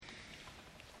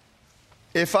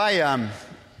If I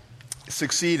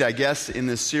succeed, I guess, in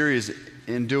this series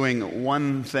in doing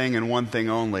one thing and one thing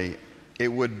only, it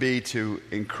would be to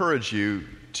encourage you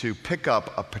to pick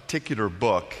up a particular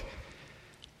book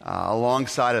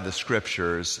alongside of the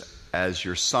Scriptures as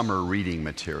your summer reading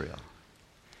material.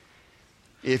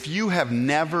 If you have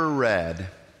never read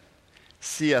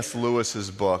C.S.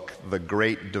 Lewis's book, The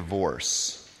Great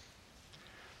Divorce,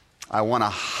 I want to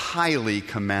highly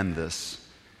commend this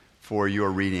for your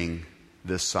reading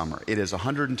this summer. It is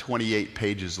 128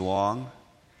 pages long.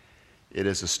 It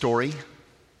is a story.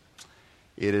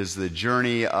 It is the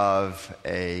journey of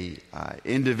an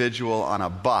individual on a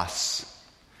bus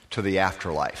to the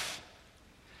afterlife.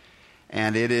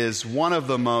 And it is one of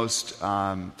the most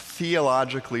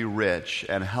theologically rich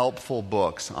and helpful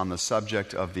books on the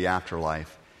subject of the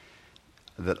afterlife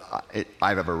that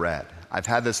I've ever read. I've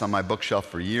had this on my bookshelf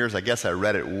for years. I guess I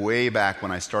read it way back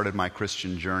when I started my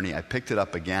Christian journey. I picked it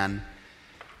up again,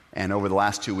 and over the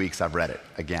last 2 weeks I've read it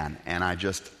again. And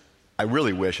I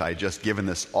really wish I had just given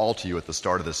this all to you at the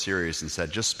start of the series and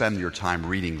said, just spend your time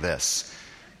reading this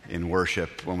in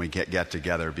worship when we get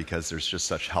together, because there's just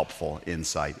such helpful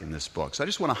insight in this book. So I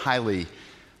just want to highly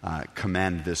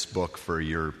commend this book for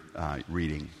your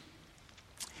reading.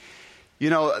 You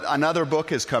know, another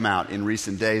book has come out in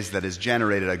recent days that has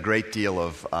generated a great deal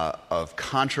of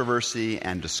controversy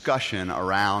and discussion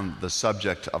around the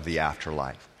subject of the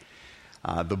afterlife.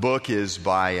 The book is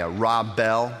by Rob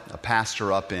Bell, a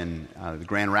pastor up in the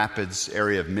Grand Rapids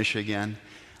area of Michigan,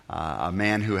 a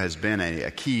man who has been a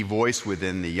key voice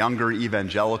within the younger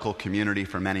evangelical community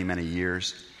for many, many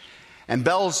years. And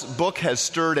Bell's book has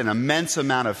stirred an immense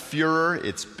amount of furor.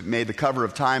 It's made the cover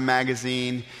of Time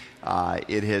magazine.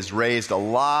 It has raised a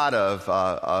lot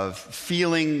of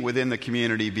feeling within the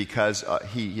community because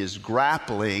he is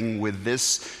grappling with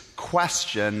this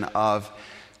question of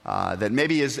that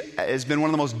maybe has been one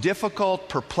of the most difficult,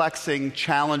 perplexing,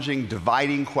 challenging,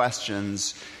 dividing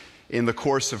questions in the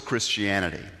course of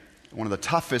Christianity. One of the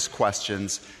toughest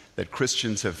questions that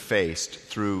Christians have faced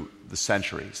through the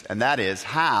centuries. And that is,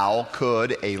 how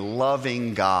could a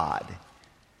loving God,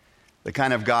 the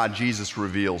kind of God Jesus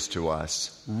reveals to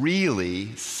us,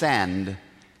 really send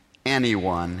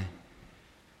anyone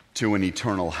to an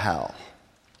eternal hell?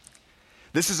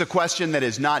 This is a question that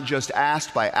is not just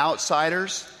asked by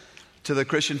outsiders to the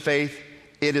Christian faith.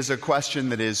 It is a question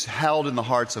that is held in the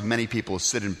hearts of many people who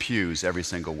sit in pews every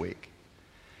single week.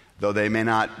 Though they may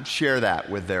not share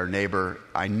that with their neighbor,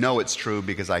 I know it's true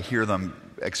because I hear them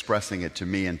expressing it to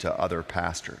me and to other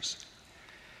pastors.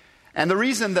 And the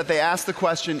reason that they ask the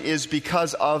question is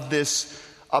because of this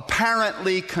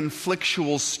apparently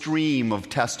conflictual stream of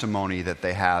testimony that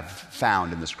they have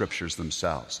found in the Scriptures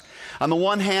themselves. On the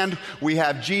one hand, we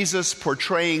have Jesus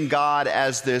portraying God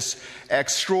as this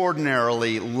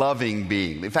extraordinarily loving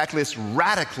being. In fact, this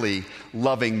radically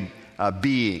loving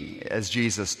being, as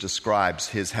Jesus describes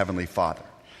his heavenly Father.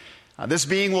 This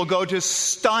being will go to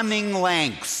stunning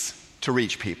lengths to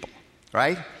reach people,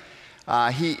 right?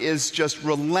 He is just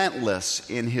relentless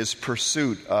in his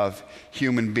pursuit of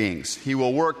human beings. He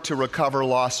will work to recover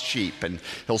lost sheep, and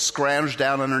he'll scrounge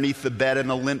down underneath the bed in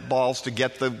the lint balls to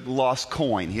get the lost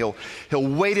coin. He'll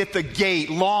wait at the gate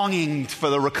longing for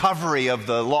the recovery of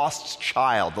the lost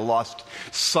child, the lost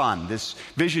son. This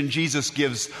vision Jesus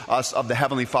gives us of the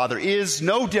Heavenly Father is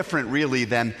no different really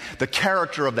than the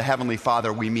character of the Heavenly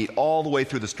Father we meet all the way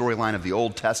through the storyline of the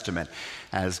Old Testament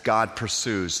as God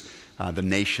pursues the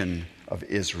nation of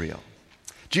Israel.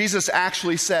 Jesus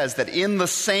actually says that in the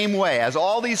same way as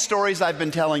all these stories I've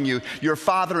been telling you, your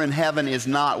Father in heaven is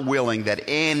not willing that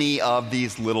any of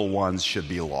these little ones should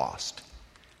be lost.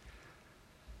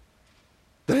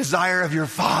 The desire of your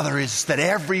Father is that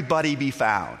everybody be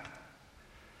found,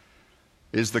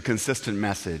 is the consistent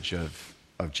message of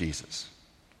Jesus.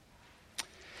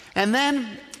 And then,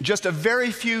 just a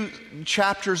very few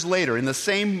chapters later, in the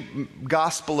same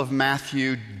Gospel of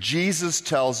Matthew, Jesus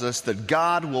tells us that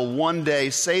God will one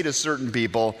day say to certain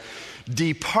people,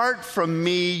 "Depart from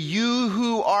me, you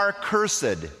who are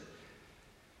cursed,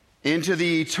 into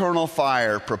the eternal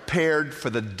fire prepared for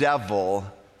the devil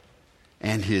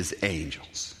and his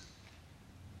angels."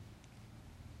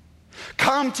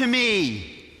 Come to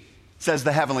me, says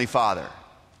the Heavenly Father.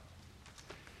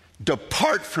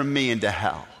 Depart from me into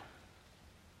hell,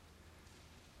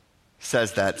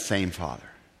 says that same Father.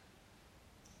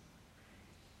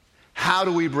 How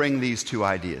do we bring these two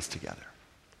ideas together?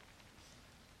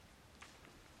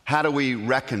 How do we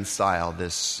reconcile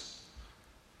this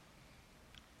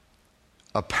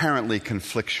apparently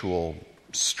conflictual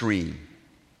stream?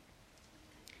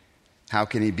 How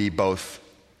can he be both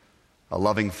a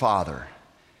loving Father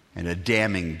and a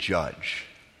damning judge.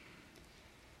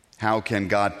 How can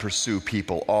God pursue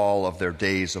people all of their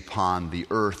days upon the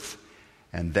earth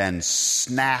and then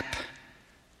snap,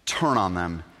 turn on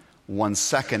them 1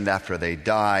 second after they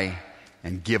die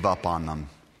and give up on them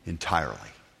entirely?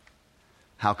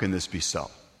 How can this be so?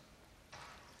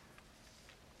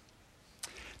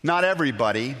 Not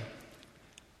everybody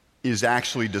is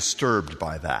actually disturbed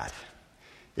by that.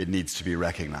 It needs to be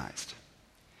recognized.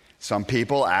 Some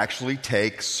people actually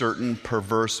take certain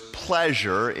perverse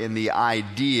pleasure in the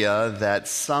idea that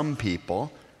some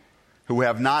people who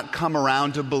have not come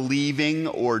around to believing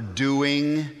or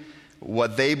doing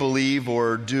what they believe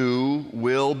or do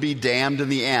will be damned in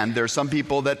the end. There are some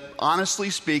people that, honestly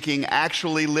speaking,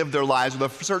 actually live their lives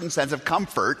with a certain sense of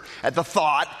comfort at the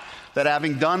thought that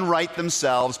having done right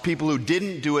themselves, people who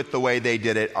didn't do it the way they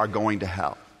did it are going to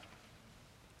hell.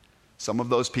 Some of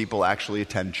those people actually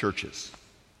attend churches.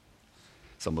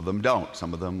 Some of them don't.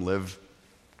 Some of them live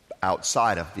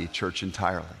outside of the church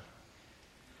entirely.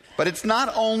 But it's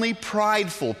not only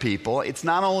prideful people, it's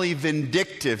not only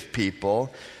vindictive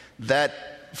people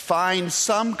that find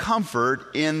some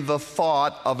comfort in the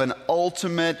thought of an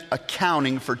ultimate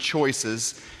accounting for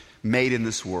choices made in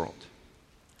this world.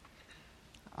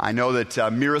 I know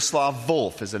that Miroslav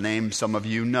Volf is a name some of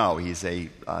you know. He's a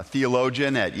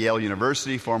theologian at Yale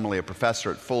University, formerly a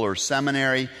professor at Fuller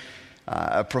Seminary,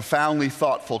 a profoundly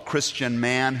thoughtful Christian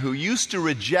man who used to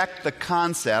reject the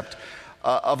concept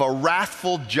of a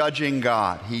wrathful, judging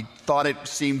God. He thought it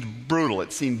seemed brutal.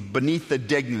 It seemed beneath the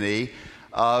dignity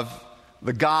of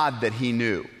the God that he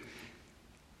knew.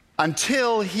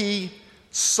 Until he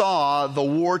saw the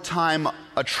wartime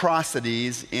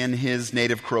atrocities in his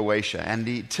native Croatia, and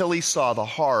until he saw the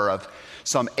horror of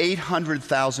some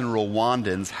 800,000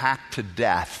 Rwandans hacked to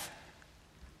death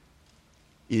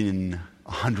in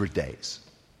 100 days.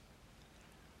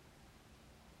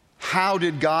 How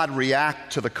did God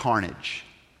react to the carnage?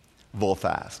 Volf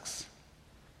asks.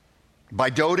 By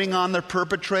doting on the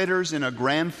perpetrators in a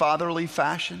grandfatherly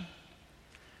fashion?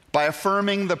 By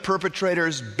affirming the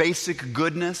perpetrators' basic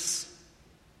goodness?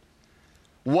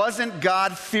 Wasn't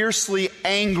God fiercely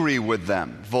angry with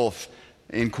them? Volf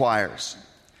inquires.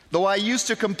 Though I used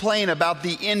to complain about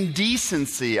the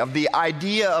indecency of the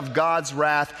idea of God's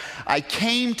wrath, I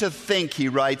came to think, he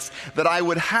writes, that I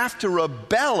would have to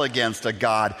rebel against a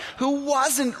God who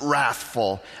wasn't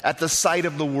wrathful at the sight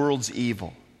of the world's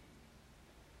evil.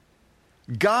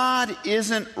 God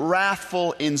isn't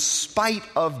wrathful in spite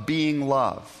of being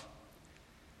love.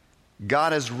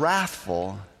 God is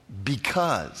wrathful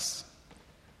because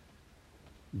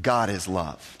God is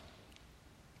love.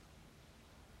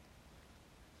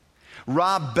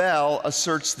 Rob Bell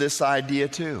asserts this idea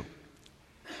too.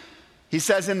 He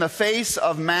says, in the face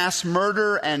of mass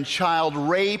murder and child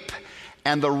rape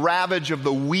and the ravage of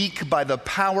the weak by the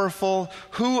powerful,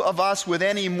 who of us with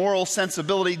any moral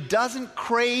sensibility doesn't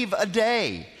crave a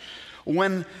day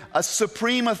when a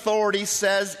supreme authority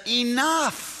says,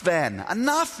 enough then,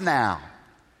 enough now?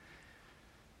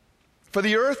 For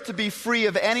the earth to be free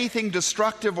of anything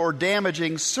destructive or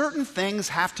damaging, certain things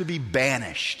have to be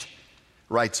banished,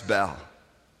 writes Bell.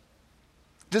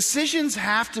 Decisions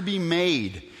have to be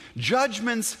made.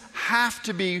 Judgments have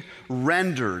to be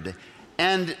rendered.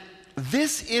 And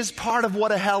this is part of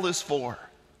what a hell is for.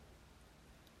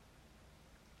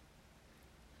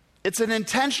 It's an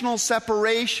intentional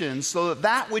separation so that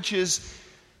that which is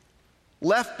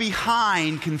left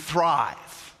behind can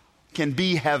thrive, can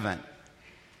be heaven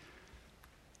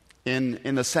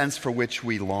in the sense for which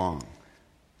we long,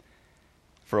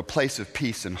 for a place of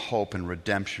peace and hope and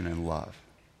redemption and love.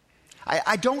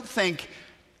 I don't think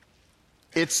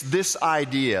it's this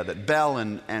idea that Bell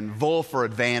and Volf are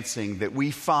advancing that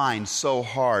we find so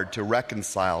hard to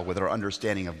reconcile with our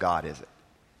understanding of God, is it?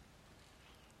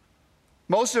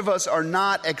 Most of us are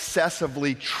not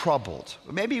excessively troubled.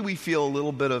 Maybe we feel a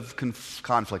little bit of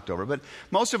conflict over it, but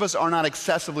most of us are not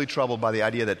excessively troubled by the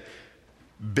idea that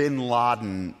Bin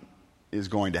Laden is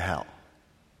going to hell,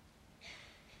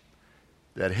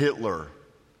 that Hitler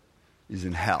is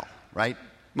in hell, right?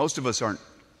 Most of us aren't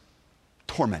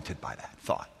tormented by that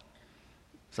thought.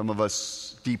 Some of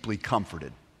us deeply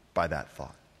comforted by that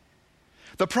thought.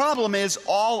 The problem is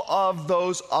all of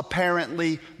those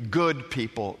apparently good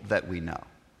people that we know.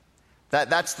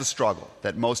 That's the struggle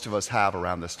that most of us have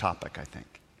around this topic, I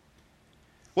think.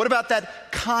 What about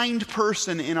that kind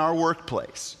person in our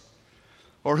workplace,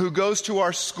 or who goes to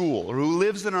our school, or who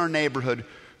lives in our neighborhood,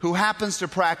 who happens to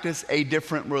practice a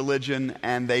different religion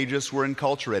and they just were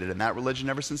enculturated in that religion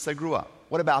ever since they grew up?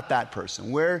 What about that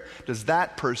person? Where does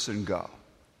that person go?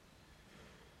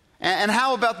 And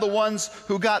how about the ones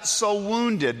who got so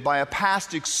wounded by a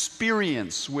past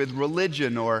experience with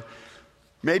religion or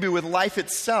maybe with life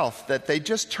itself that they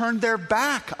just turned their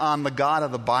back on the God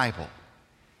of the Bible?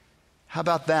 How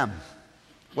about them?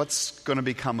 What's going to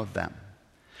become of them?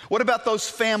 What about those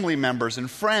family members and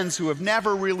friends who have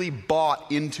never really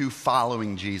bought into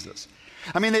following Jesus?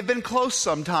 I mean, they've been close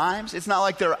sometimes. It's not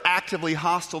like they're actively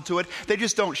hostile to it. They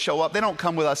just don't show up. They don't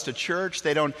come with us to church.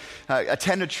 They don't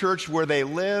attend a church where they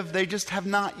live. They just have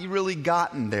not really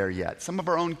gotten there yet. Some of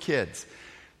our own kids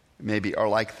maybe are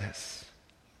like this.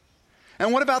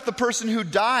 And what about the person who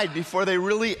died before they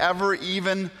really ever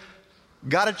even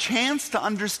got a chance to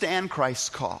understand Christ's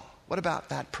call? What about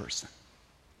that person?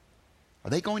 Are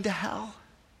they going to hell?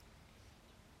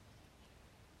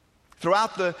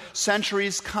 Throughout the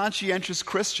centuries, conscientious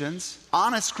Christians,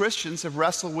 honest Christians, have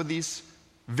wrestled with these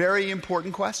very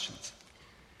important questions.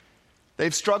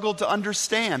 They've struggled to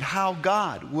understand how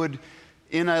God would,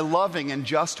 in a loving and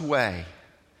just way,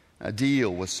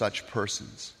 deal with such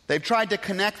persons. They've tried to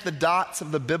connect the dots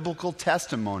of the biblical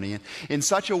testimony in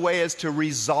such a way as to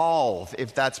resolve,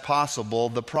 if that's possible,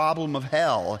 the problem of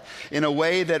hell in a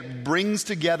way that brings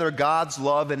together God's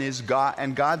love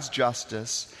and God's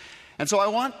justice. And so I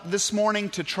want this morning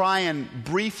to try and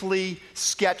briefly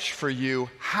sketch for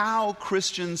you how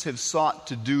Christians have sought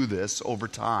to do this over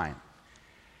time.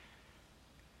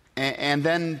 And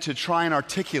then to try and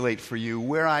articulate for you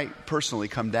where I personally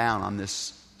come down on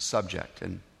this subject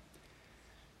and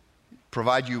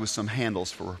provide you with some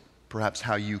handles for perhaps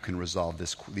how you can resolve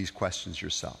these questions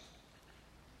yourself.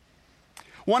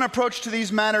 One approach to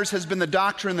these matters has been the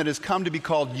doctrine that has come to be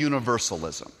called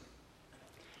universalism.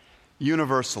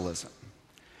 Universalism.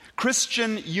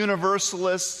 Christian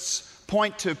universalists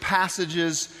point to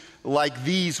passages like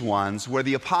these ones where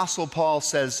the Apostle Paul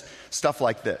says stuff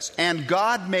like this: "And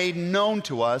God made known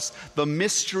to us the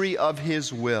mystery of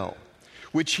his will,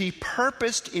 which he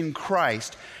purposed in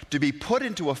Christ to be put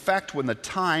into effect when the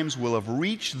times will have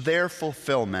reached their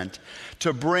fulfillment,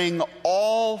 to bring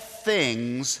all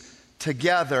things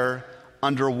together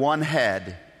under one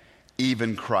head,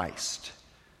 even Christ."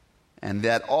 And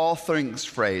that "all things"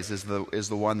 phrase is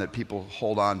the one that people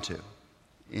hold on to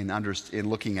in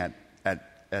looking at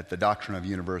the doctrine of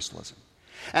universalism.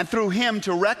 "And through him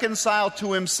to reconcile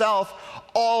to himself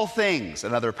all things,"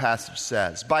 another passage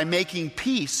says, "by making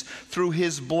peace through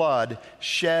his blood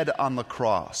shed on the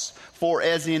cross. For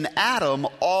as in Adam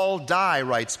all die,"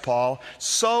 writes Paul,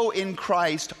 "so in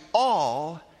Christ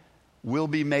all will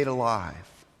be made alive."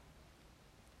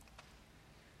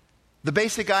 The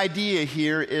basic idea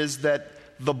here is that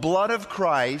the blood of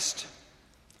Christ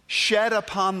shed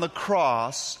upon the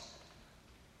cross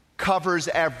covers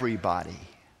everybody.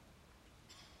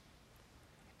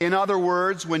 In other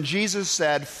words, when Jesus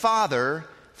said, "Father,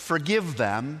 forgive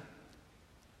them,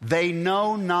 they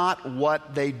know not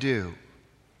what they do,"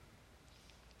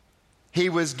 he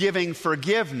was giving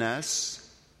forgiveness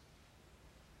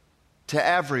to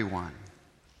everyone.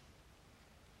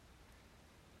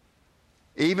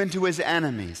 Even to his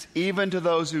enemies, even to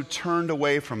those who turned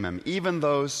away from him, even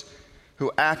those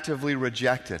who actively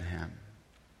rejected him.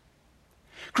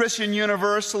 Christian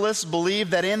universalists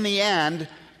believe that in the end,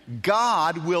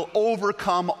 God will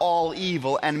overcome all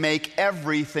evil and make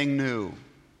everything new.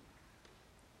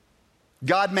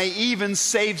 God may even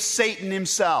save Satan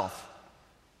himself.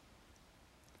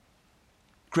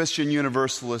 Christian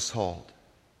universalists hold.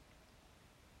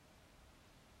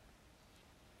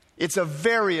 It's a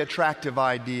very attractive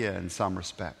idea in some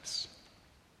respects,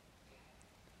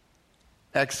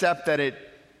 except that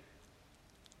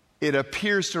it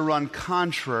appears to run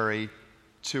contrary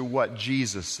to what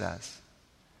Jesus says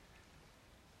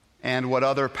and what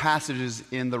other passages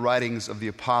in the writings of the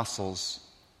apostles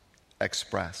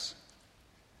express.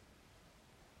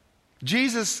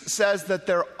 Jesus says that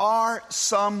there are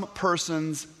some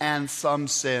persons and some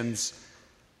sins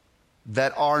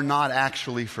that are not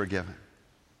actually forgiven.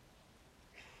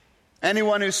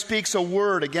 "Anyone who speaks a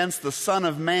word against the Son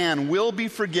of Man will be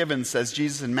forgiven," says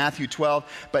Jesus in Matthew 12.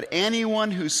 "But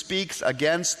anyone who speaks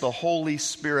against the Holy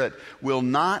Spirit will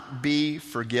not be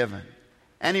forgiven.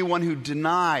 Anyone who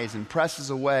denies and presses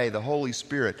away the Holy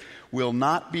Spirit will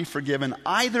not be forgiven,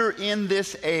 either in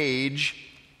this age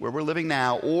where we're living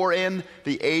now or in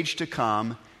the age to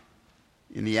come,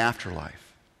 in the afterlife."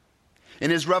 In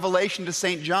his revelation to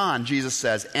St. John, Jesus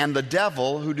says, "And the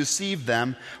devil who deceived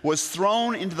them was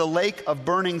thrown into the lake of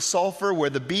burning sulfur,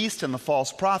 where the beast and the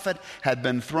false prophet had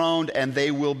been thrown, and they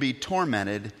will be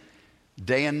tormented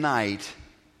day and night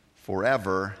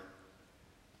forever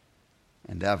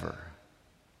and ever."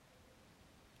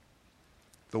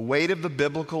 The weight of the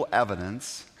biblical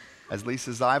evidence at least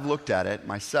as I've looked at it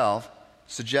myself,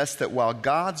 suggests that while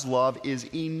God's love is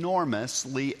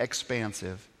enormously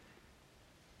expansive,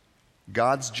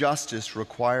 God's justice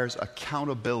requires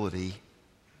accountability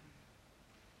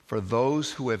for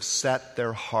those who have set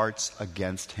their hearts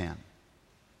against Him.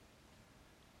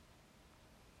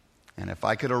 And if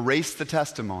I could erase the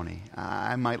testimony,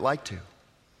 I might like to.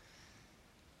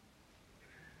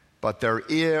 But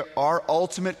there are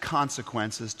ultimate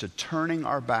consequences to turning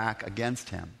our back against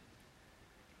Him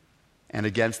and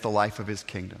against the life of His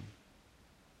kingdom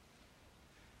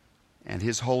and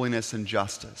His holiness and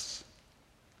justice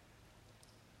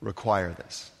require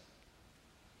this.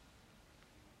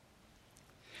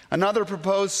 Another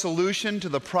proposed solution to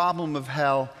the problem of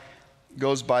hell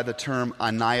goes by the term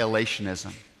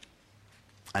annihilationism.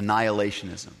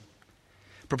 Annihilationism.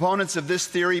 Proponents of this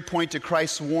theory point to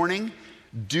Christ's warning,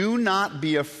 "Do not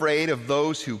be afraid of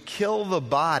those who kill the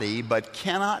body but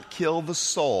cannot kill the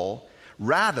soul.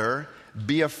 Rather,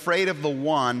 be afraid of the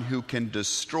one who can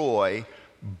destroy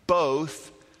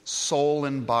both soul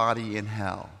and body in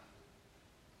hell."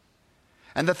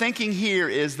 And the thinking here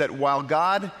is that while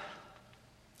God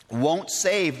won't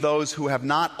save those who have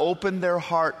not opened their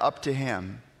heart up to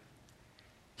Him,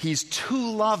 He's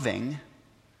too loving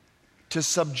to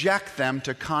subject them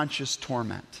to conscious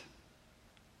torment.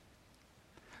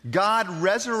 God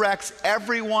resurrects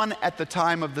everyone at the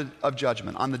time of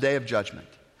judgment, on the day of judgment.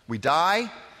 We die,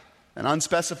 an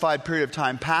unspecified period of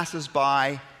time passes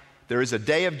by, there is a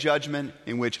day of judgment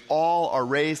in which all are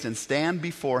raised and stand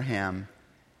before Him.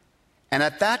 And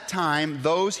at that time,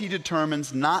 those He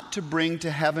determines not to bring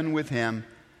to heaven with Him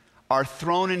are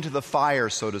thrown into the fire,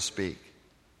 so to speak.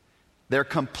 They're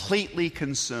completely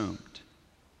consumed.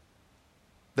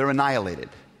 They're annihilated.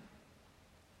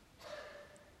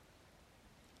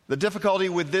 The difficulty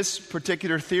with this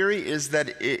particular theory is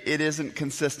that it isn't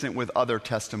consistent with other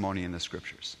testimony in the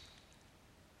Scriptures.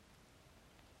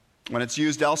 When it's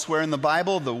used elsewhere in the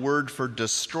Bible, the word for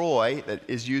destroy that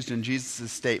is used in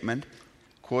Jesus' statement,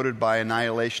 quoted by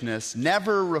annihilationists,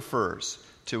 never refers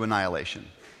to annihilation.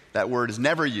 That word is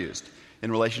never used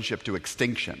in relationship to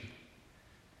extinction.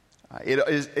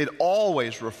 It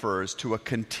always refers to a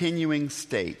continuing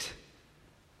state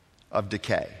of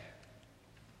decay.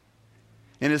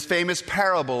 In His famous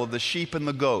parable of the sheep and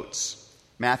the goats,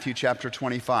 Matthew chapter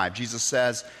 25, Jesus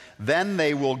says, "Then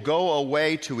they will go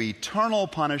away to eternal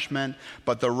punishment,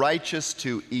 but the righteous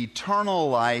to eternal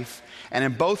life." And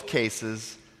in both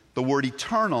cases, the word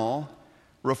eternal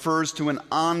refers to an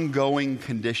ongoing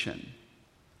condition.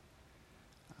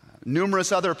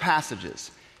 Numerous other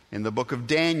passages in the book of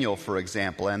Daniel, for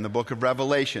example, and the book of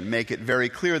Revelation make it very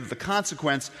clear that the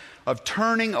consequence of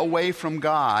turning away from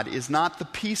God is not the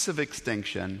peace of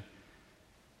extinction,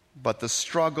 but the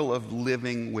struggle of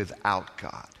living without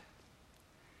God.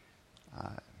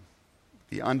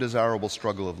 The undesirable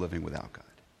struggle of living without God.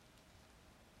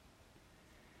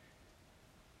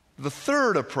 The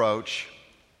third approach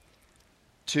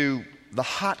to the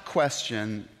hot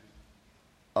question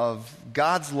of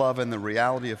God's love and the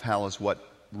reality of hell is what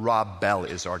Rob Bell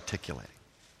is articulating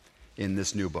in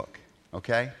this new book.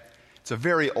 Okay? It's a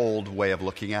very old way of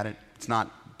looking at it. It's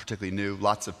not particularly new.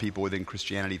 Lots of people within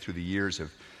Christianity through the years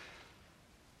have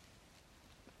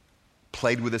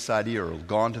played with this idea or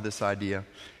gone to this idea.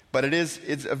 But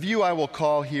it's a view I will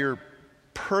call here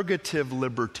purgative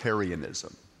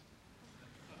libertarianism.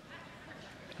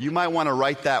 You might want to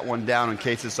write that one down in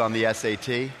case it's on the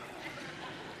SAT.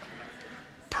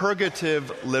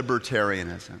 Purgative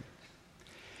libertarianism.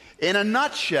 In a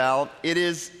nutshell, it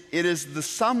is the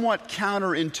somewhat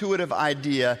counterintuitive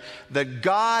idea that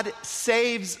God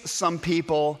saves some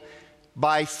people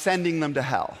by sending them to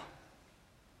hell.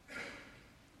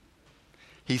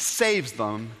 He saves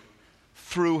them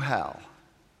through hell,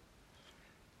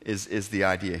 is the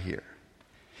idea here.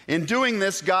 In doing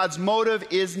this, God's motive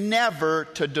is never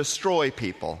to destroy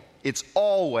people. It's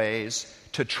always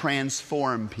to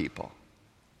transform people.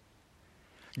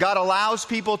 God allows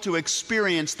people to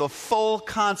experience the full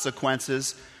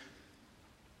consequences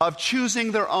of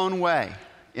choosing their own way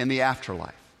in the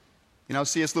afterlife. You know,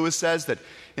 C.S. Lewis says that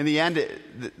in the end,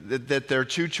 that there are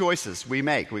two choices we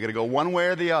make. We're going to go one way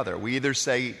or the other. We either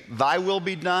say, "Thy will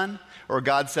be done," or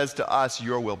God says to us,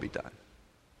 "Your will be done."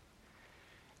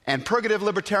 And purgative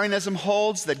libertarianism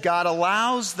holds that God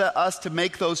allows us to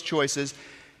make those choices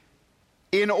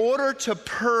in order to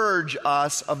purge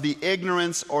us of the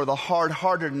ignorance or the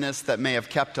hard-heartedness that may have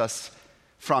kept us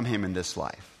from Him in this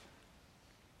life.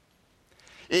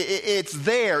 It's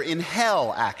there in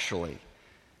hell, actually,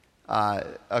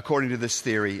 according to this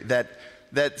theory,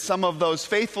 that some of those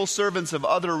faithful servants of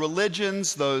other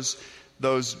religions, those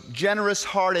those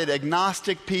generous-hearted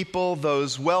agnostic people,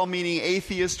 those well-meaning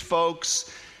atheist folks,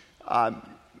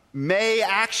 may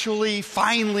actually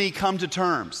finally come to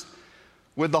terms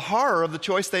with the horror of the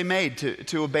choice they made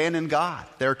to abandon God,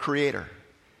 their creator.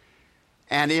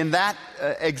 And in that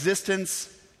existence,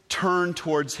 turn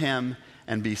towards him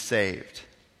and be saved.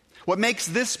 What makes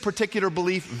this particular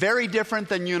belief very different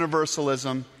than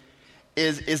universalism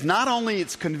is not only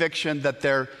its conviction that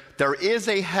there is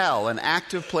a hell, an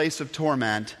active place of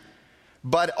torment,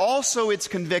 but also its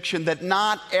conviction that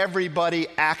not everybody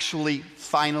actually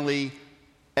finally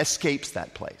escapes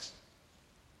that place.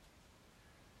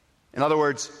 In other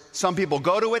words, some people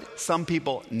go to it, some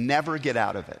people never get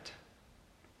out of it.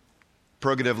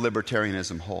 Purgative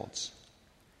libertarianism holds.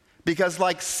 Because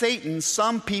like Satan,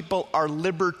 some people are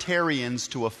libertarians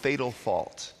to a fatal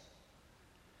fault.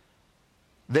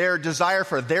 Their desire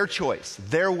for their choice,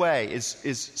 their way,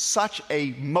 is such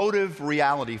a motive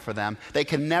reality for them, they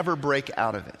can never break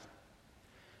out of it.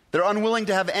 They're unwilling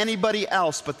to have anybody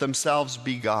else but themselves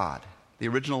be God. The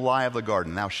original lie of the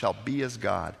garden, thou shalt be as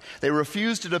God. They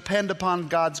refuse to depend upon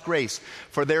God's grace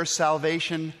for their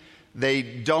salvation. They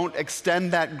don't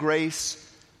extend that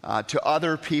grace to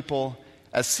other people.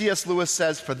 As C.S. Lewis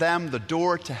says, for them, the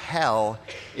door to hell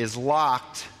is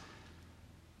locked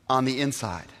on the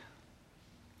inside,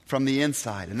 from the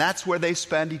inside. And that's where they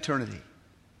spend eternity,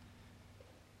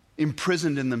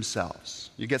 imprisoned in themselves.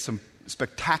 You get some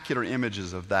spectacular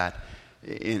images of that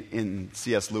in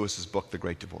C.S. Lewis's book, The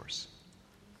Great Divorce.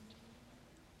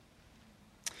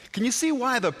 Can you see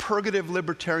why the purgative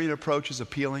libertarian approach is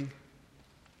appealing?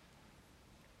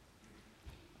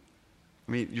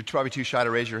 I mean, you're probably too shy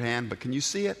to raise your hand, but can you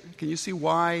see it? Can you see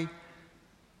why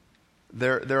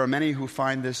there are many who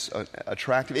find this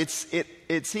attractive?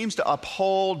 It seems to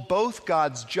uphold both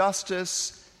God's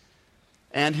justice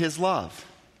and his love,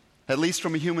 at least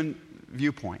from a human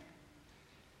viewpoint.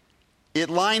 It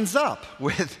lines up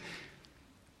with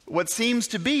what seems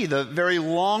to be the very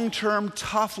long-term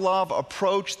tough love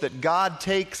approach that God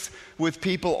takes with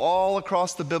people all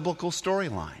across the biblical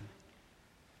storyline.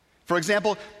 For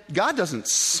example, God doesn't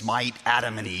smite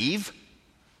Adam and Eve.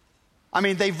 I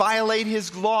mean, they violate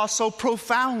his law so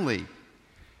profoundly.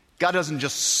 God doesn't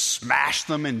just smash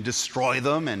them and destroy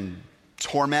them and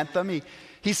torment them.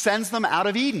 He sends them out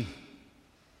of Eden.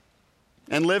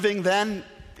 And living then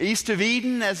east of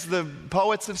Eden, as the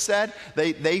poets have said,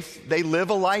 they live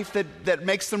a life that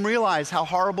makes them realize how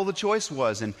horrible the choice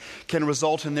was and can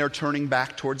result in their turning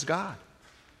back towards God.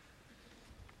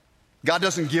 God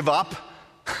doesn't give up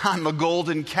on the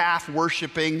golden calf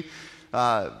worshiping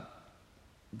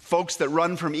folks that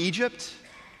run from Egypt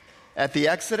at the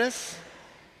Exodus.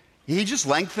 He just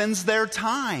lengthens their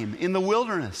time in the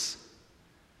wilderness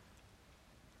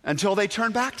until they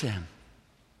turn back to him.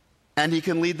 And he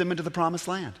can lead them into the promised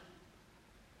land.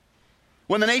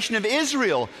 When the nation of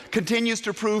Israel continues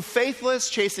to prove faithless,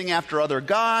 chasing after other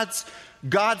gods,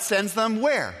 God sends them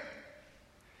where?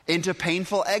 Into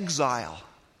painful exile.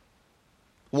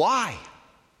 Why?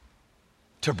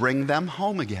 To bring them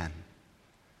home again.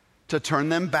 To turn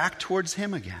them back towards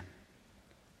him again.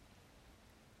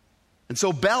 And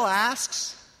so Bell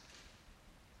asks,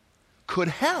 could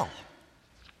hell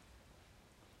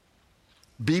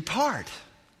be part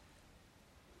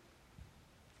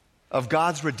of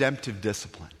God's redemptive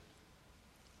discipline?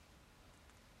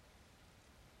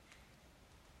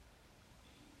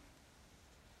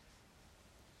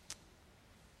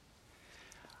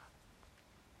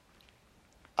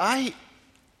 I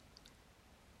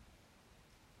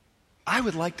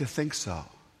would like to think so.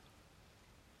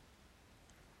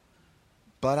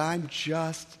 But I'm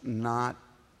just not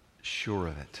sure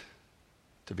of it,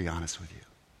 to be honest with you.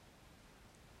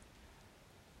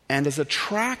 And as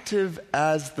attractive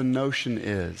as the notion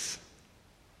is,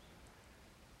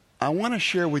 I want to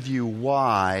share with you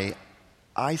why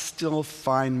I still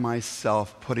find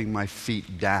myself putting my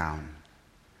feet down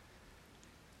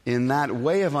in that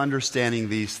way of understanding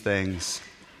these things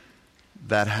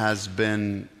that has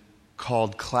been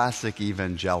called classic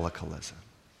evangelicalism.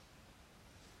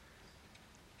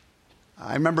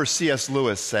 I remember C.S.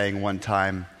 Lewis saying one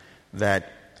time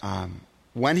that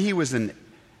when he was an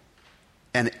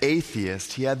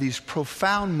atheist, he had these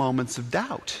profound moments of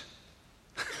doubt.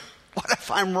 What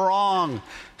if I'm wrong?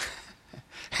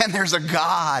 And there's a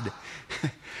God.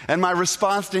 And my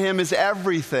response to him is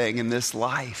everything in this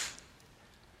life.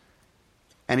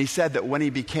 And he said that when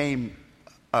he became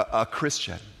a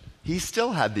Christian, he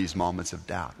still had these moments of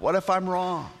doubt. What if I'm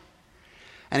wrong?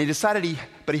 And he decided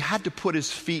but he had to put his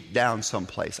feet down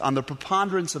someplace on the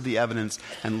preponderance of the evidence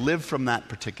and live from that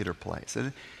particular place.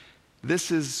 And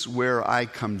this is where I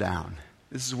come down.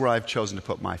 This is where I've chosen to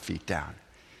put my feet down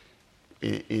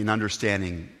in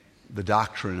understanding the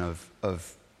doctrine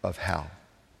of hell.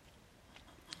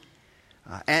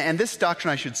 And this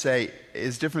doctrine, I should say,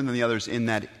 is different than the others in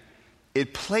that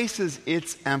it places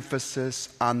its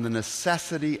emphasis on the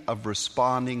necessity of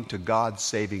responding to God's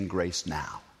saving grace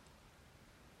now.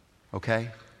 Okay?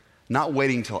 Not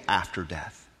waiting till after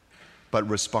death, but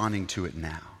responding to it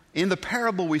now. In the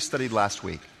parable we studied last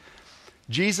week,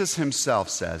 Jesus himself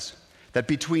says that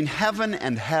between heaven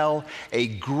and hell, a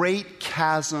great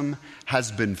chasm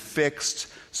has been fixed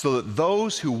so that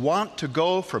those who want to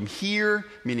go from here,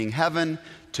 meaning heaven,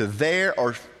 to there,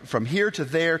 or from here to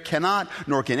there cannot,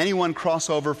 nor can anyone cross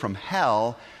over from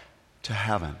hell to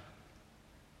heaven.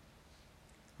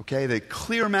 Okay, the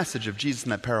clear message of Jesus in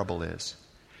that parable is,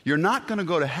 you're not going to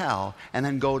go to hell and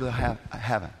then go to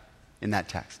heaven in that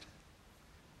text.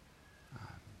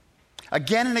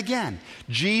 Again and again,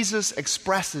 Jesus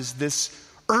expresses this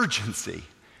urgency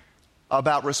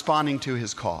about responding to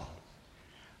his call,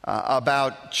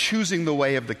 about choosing the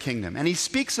way of the kingdom. And he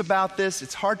speaks about this.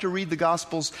 It's hard to read the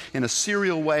Gospels in a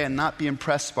serial way and not be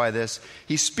impressed by this.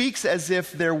 He speaks as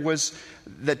if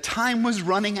that time was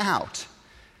running out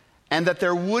and that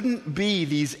there wouldn't be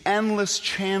these endless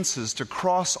chances to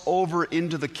cross over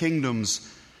into the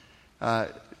kingdom's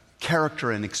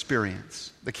character and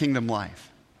experience, the kingdom life.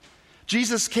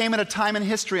 Jesus came at a time in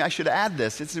history, I should add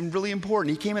this, it's really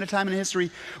important. He came at a time in history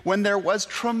when there was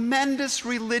tremendous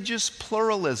religious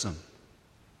pluralism.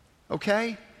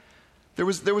 Okay? There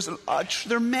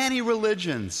are many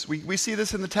religions. We see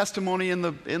this in the testimony in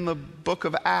the book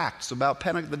of Acts about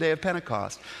the day of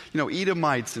Pentecost. You know,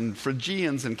 Edomites and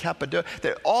Phrygians and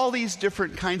Cappadocia. All these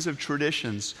different kinds of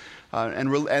traditions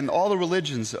and all the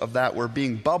religions of that were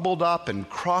being bubbled up and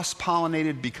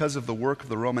cross-pollinated because of the work of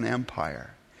the Roman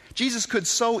Empire. Jesus could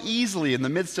so easily, in the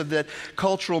midst of that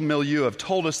cultural milieu, have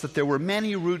told us that there were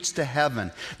many routes to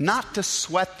heaven, not to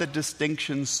sweat the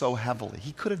distinctions so heavily.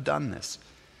 He could have done this.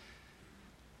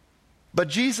 But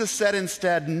Jesus said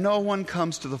instead, no one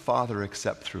comes to the Father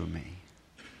except through me.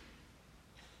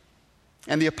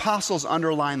 And the apostles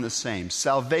underline the same.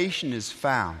 Salvation is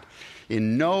found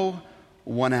in no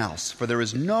one else, for there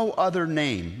is no other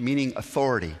name, meaning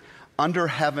authority, under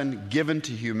heaven given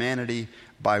to humanity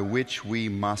by which we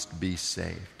must be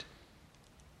saved.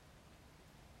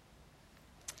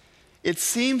 It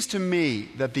seems to me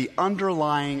that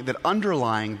underlying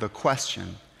the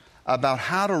question about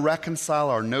how to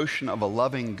reconcile our notion of a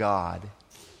loving God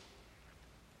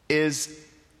is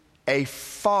a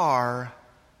far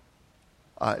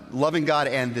loving God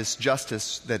and this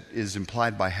justice that is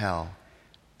implied by hell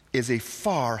is a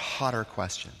far hotter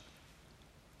question.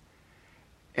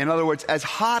 In other words, as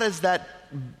hot as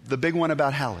the big one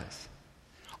about hell is,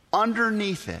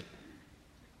 underneath it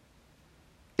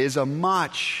is a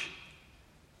much,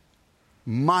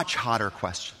 much hotter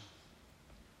question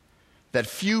that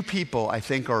few people, I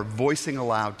think, are voicing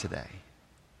aloud today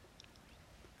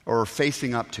or are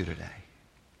facing up to today.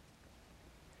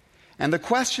 And the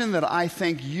question that I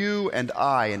think you and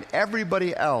I and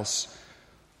everybody else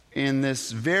in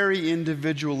this very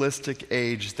individualistic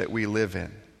age that we live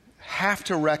in have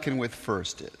to reckon with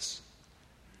first is,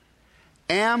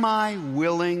 am I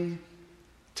willing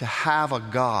to have a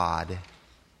God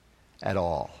at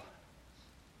all?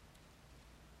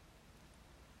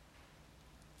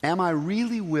 Am I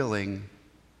really willing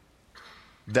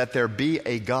that there be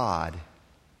a God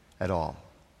at all?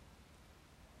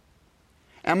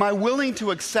 Am I willing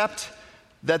to accept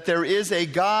that there is a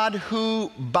God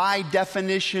who, by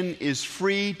definition, is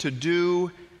free to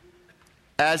do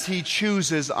as he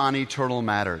chooses on eternal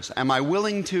matters? Am I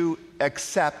willing to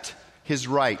accept his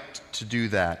right to do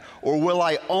that? Or will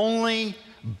I only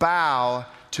bow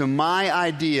to my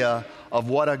idea of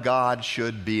what a God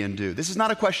should be and do? This is not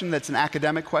a question that's an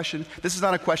academic question. This is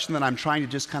not a question that I'm trying to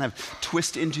just kind of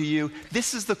twist into you.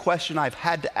 This is the question I've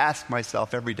had to ask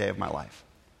myself every day of my life.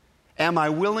 Am I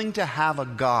willing to have a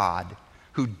God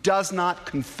who does not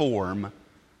conform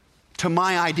to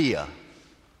my idea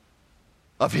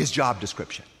of his job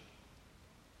description?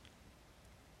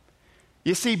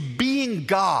 You see, being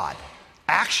God,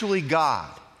 actually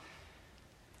God,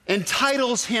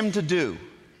 entitles him to do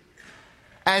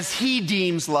as he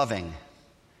deems loving,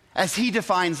 as he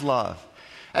defines love,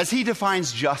 as he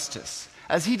defines justice,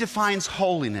 as he defines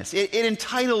holiness. It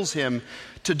entitles him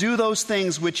to do those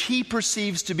things which he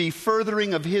perceives to be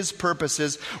furthering of his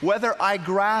purposes, whether I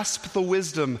grasp the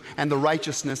wisdom and the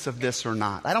righteousness of this or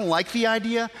not. I don't like the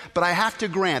idea, but I have to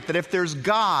grant that if there's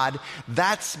God,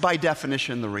 that's by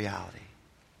definition the reality.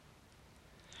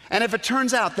 And if it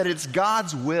turns out that it's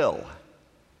God's will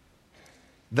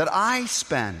that I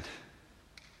spend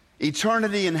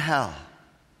eternity in hell,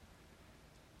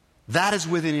 that is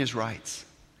within his rights.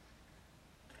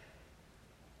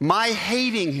 My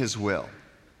hating his will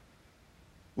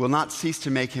not cease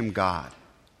to make him God,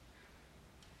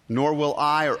 nor will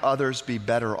I or others be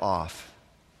better off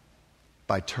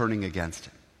by turning against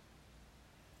him.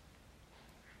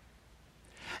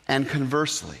 And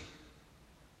conversely,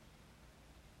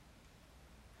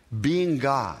 being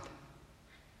God,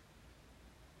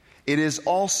 it is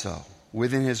also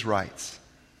within his rights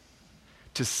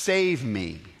to save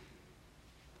me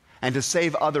and to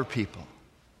save other people,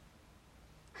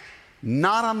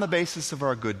 not on the basis of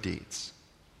our good deeds,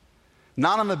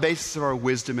 not on the basis of our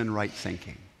wisdom and right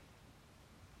thinking,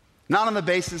 not on the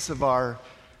basis of our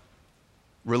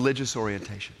religious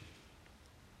orientation,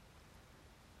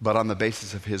 but on the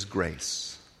basis of his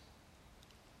grace,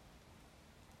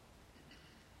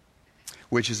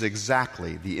 which is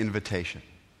exactly the invitation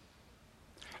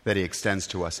that he extends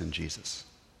to us in Jesus.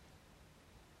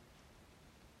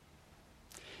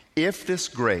 If this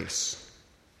grace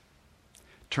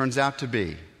turns out to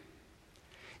be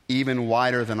even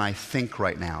wider than I think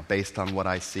right now, based on what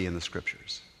I see in the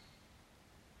Scriptures,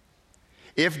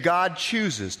 if God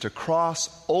chooses to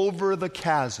cross over the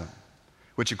chasm,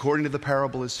 which according to the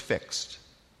parable is fixed,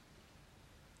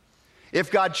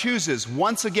 if God chooses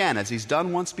once again, as he's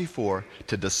done once before,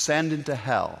 to descend into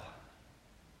hell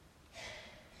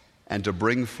and to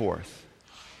bring forth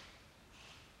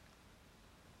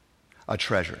a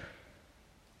treasure,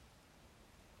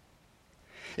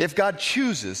 if God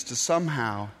chooses to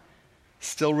somehow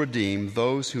still redeem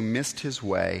those who missed his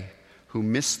way, who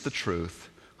missed the truth,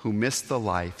 who missed the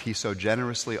life he so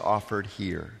generously offered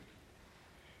here,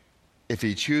 if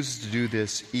he chooses to do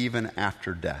this even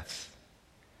after death,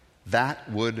 that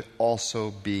would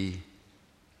also be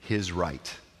his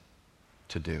right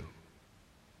to do.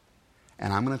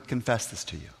 And I'm going to confess this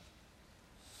to you.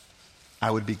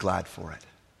 I would be glad for it.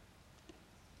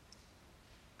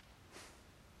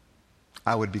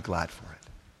 I would be glad for it.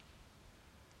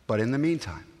 But in the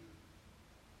meantime,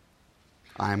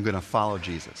 I am going to follow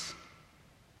Jesus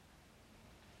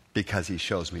because he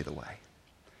shows me the way.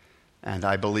 And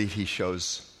I believe he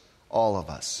shows all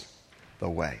of us the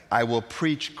way. I will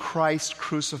preach Christ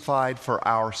crucified for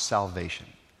our salvation.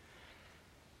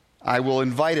 I will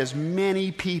invite as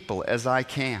many people as I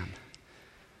can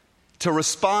to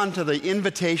respond to the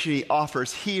invitation he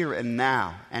offers here and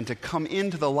now, and to come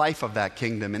into the life of that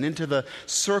kingdom and into the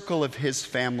circle of his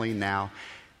family now.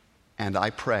 And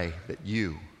I pray that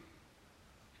you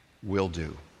will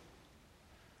do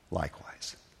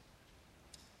likewise.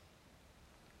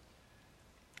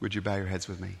 Would you bow your heads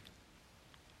with me?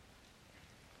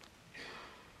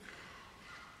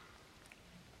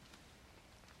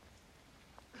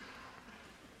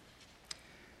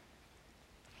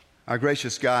 Our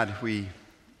gracious God, we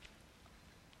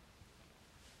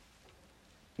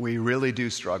really do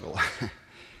struggle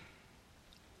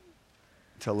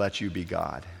to let you be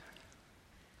God.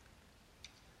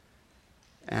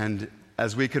 And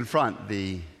as we confront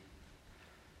the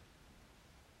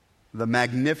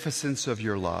magnificence of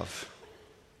your love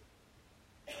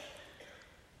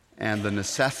and the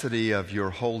necessity of your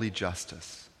holy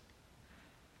justice,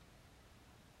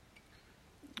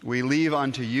 we leave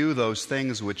unto you those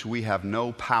things which we have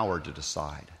no power to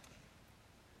decide.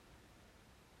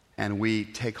 And we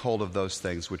take hold of those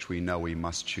things which we know we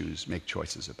must make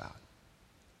choices about.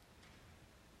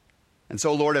 And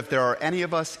so, Lord, if there are any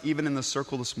of us, even in the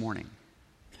circle this morning,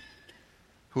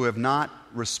 who have not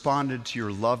responded to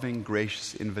your loving,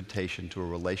 gracious invitation to a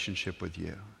relationship with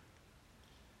you,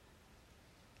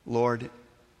 Lord,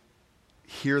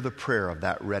 hear the prayer of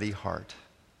that ready heart,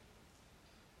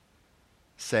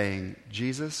 saying,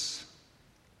 Jesus,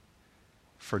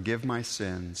 forgive my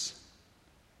sins,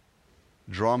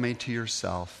 draw me to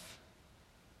yourself,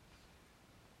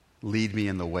 lead me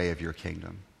in the way of your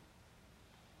kingdom.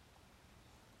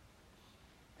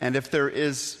 And if there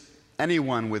is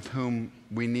anyone with whom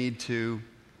we need to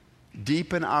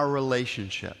deepen our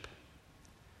relationship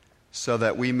so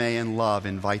that we may in love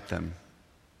invite them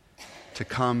to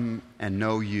come and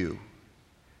know you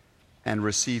and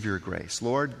receive your grace,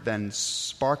 Lord, then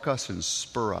spark us and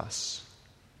spur us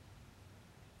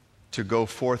to go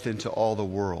forth into all the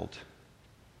world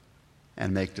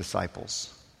and make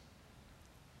disciples.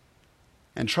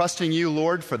 And trusting you,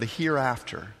 Lord, for the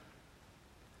hereafter,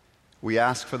 we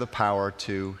ask for the power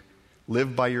to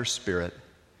live by your Spirit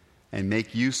and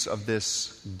make use of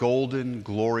this golden,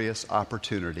 glorious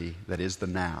opportunity that is the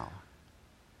now.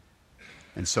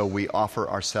 And so we offer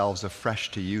ourselves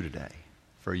afresh to you today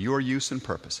for your use and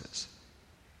purposes.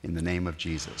 In the name of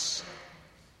Jesus.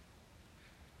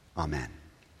 Amen.